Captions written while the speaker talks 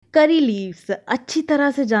Curry leaves अच्छी तरह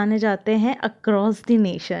से जाने जाते हैं अक्रॉस द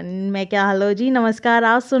नेशन। मैं क्या, हेलो जी, नमस्कार।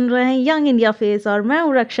 आप सुन रहे हैं यंग इंडिया फेस और मैं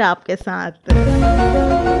हूँ रक्षा आपके साथ।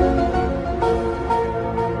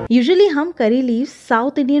 यूजुअली हम curry leaves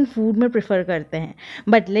south Indian food में प्रेफर करते हैं,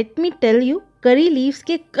 but let me tell you, curry leaves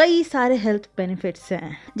के कई सारे हेल्थ बेनिफिट्स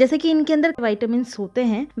हैं। जैसे कि इनके अंदर विटामिन्स होते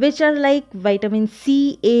हैं which are like vitamin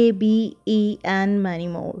C, A, B, E and many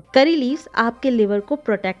more. Curry leaves आपके लिवर को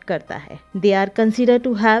प्रोटेक्ट करता है। They are consider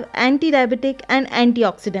to have anti diabetic and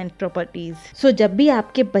antioxidant properties. सो जब भी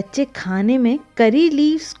आपके बच्चे खाने में करी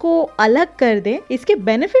लीव्स को अलग कर दें, इसके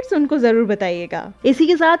बेनिफिट्स उनको जरूर बताइएगा। इसी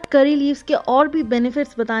के साथ करी लीव्स के और भी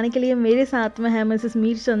बेनिफिट्स बताने के लिए मेरे साथ में है Mrs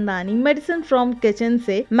Mir Chandani, medicine from kitchen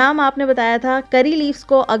से। मैम, आपने बताया था करी लीव्स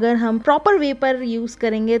को अगर हम प्रॉपर वे पर यूज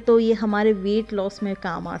करेंगे तो ये हमारे वेट लॉस में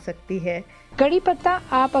काम आ सकती है। कड़ी पत्ता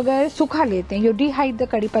आप अगर सूखा लेते हैं, यू डिहाइड द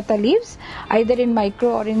कड़ी पत्ता लीव्स आइदर इन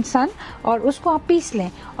माइक्रो और इन सन, और उसको आप पीस लें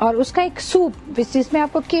और उसका एक सूप जिसमें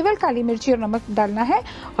आपको केवल काली मिर्ची और नमक डालना है,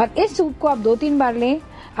 और इस सूप को आप 2-3 बार लें।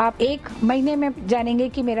 आप 1 महीने में जानेंगे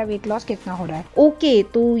कि मेरा वेट लॉस कितना हो रहा है। ओके,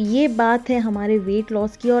 तो ये बात है हमारे वेट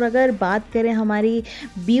लॉस की। और अगर बात करें हमारी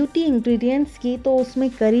ब्यूटी इंग्रेडिएंट्स की, तो उसमें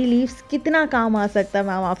करी लीव्स कितना काम आ सकता है,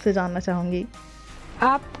 मैम आपसे जानना चाहूंगी।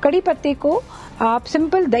 आप कड़ी पत्ते को आप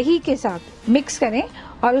सिंपल दही के साथ मिक्स करें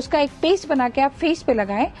और उसका एक पेस्ट बना के आप फेस पे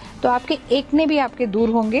लगाएं, तो आपके एक्ने भी आपके दूर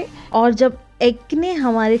होंगे। और जब एक्ने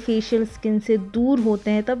हमारे फेशियल स्किन से दूर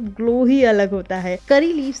होते हैं तब ग्लो ही अलग होता है।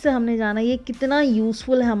 करी लीव से हमने जाना ये कितना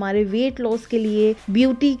यूजफुल है हमारे वेट लॉस के लिए,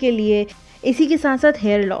 ब्यूटी के लिए। इसी के साथ साथ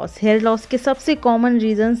हेयर लॉस के सबसे कॉमन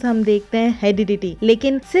रीजंस हम देखते हैं हेरिडिटी,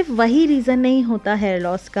 लेकिन सिर्फ वही रीजन नहीं होता हेयर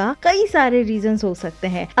लॉस का, कई सारे रीजंस हो सकते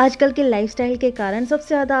हैं। आजकल के लाइफस्टाइल के कारण सबसे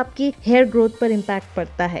ज्यादा आपकी हेयर ग्रोथ पर इम्पैक्ट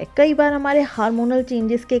पड़ता है। कई बार हमारे हार्मोनल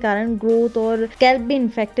चेंजेस के कारण ग्रोथ और स्कैल्प भी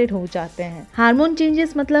इन्फेक्टेड हो जाते हैं। हार्मोन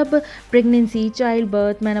चेंजेस मतलब प्रेगनेंसी, चाइल्ड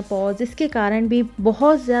बर्थ, मेनोपॉज, इसके कारण भी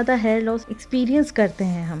बहुत ज्यादा हेयर लॉस एक्सपीरियंस करते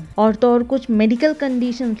हैं हम। और तो और कुछ medical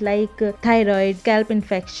conditions like thyroid, scalp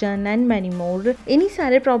infection and many more. इन्हीं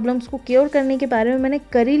सारे प्रॉब्लम्स को क्योर करने के बारे में मैंने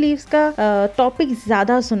करी लीव्स का टॉपिक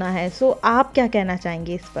ज्यादा सुना है। सो आप क्या कहना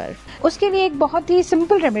चाहेंगे इस पर? उसके लिए एक बहुत ही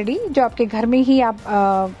सिंपल रेमेडी जो आपके घर में ही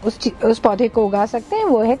आप उस पौधे को उगा सकते हैं,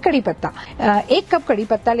 वो है कड़ी पत्ता। 1 कप कड़ी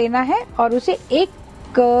पत्ता लेना है और उसे 1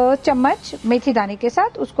 चम्मच मेथी दाने के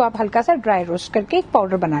साथ उसको आप हल्का सा ड्राई रोस्ट करके एक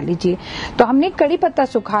पाउडर बना लीजिए। तो हमने कड़ी पत्ता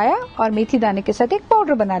सुखाया और मेथी दाने के साथ एक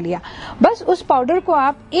पाउडर बना लिया। बस उस पाउडर को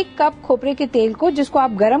आप 1 कप खोपरे के तेल को, जिसको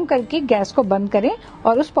आप गर्म करके गैस को बंद करें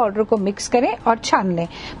और उस पाउडर को मिक्स करें और छान लें।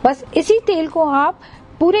 बस इसी तेल को आप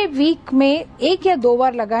पूरे वीक में 1 या 2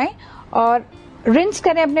 बार लगाएं और रिंस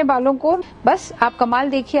करें अपने बालों को। बस आप कमाल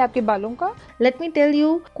देखिए आपके बालों का। लेट मी टेल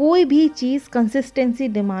यू, कोई भी चीज कंसिस्टेंसी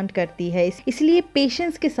डिमांड करती है, इसलिए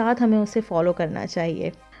पेशेंस के साथ हमें उसे फॉलो करना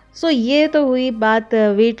चाहिए। सो ये तो हुई बात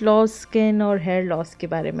वेट लॉस, स्किन और हेयर लॉस के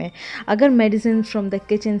बारे में। अगर मेडिसिन फ्रॉम द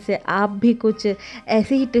किचन से आप भी कुछ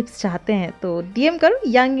ऐसे ही टिप्स चाहते हैं तो DM करो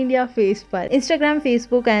यंग इंडिया फेस पर। इंस्टाग्राम,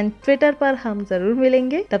 फेसबुक एंड ट्विटर पर हम जरूर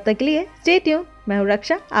मिलेंगे। तब तक के लिए स्टे ट्यून्ड। मैं हूँ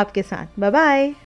रक्षा आपके साथ। Bye bye.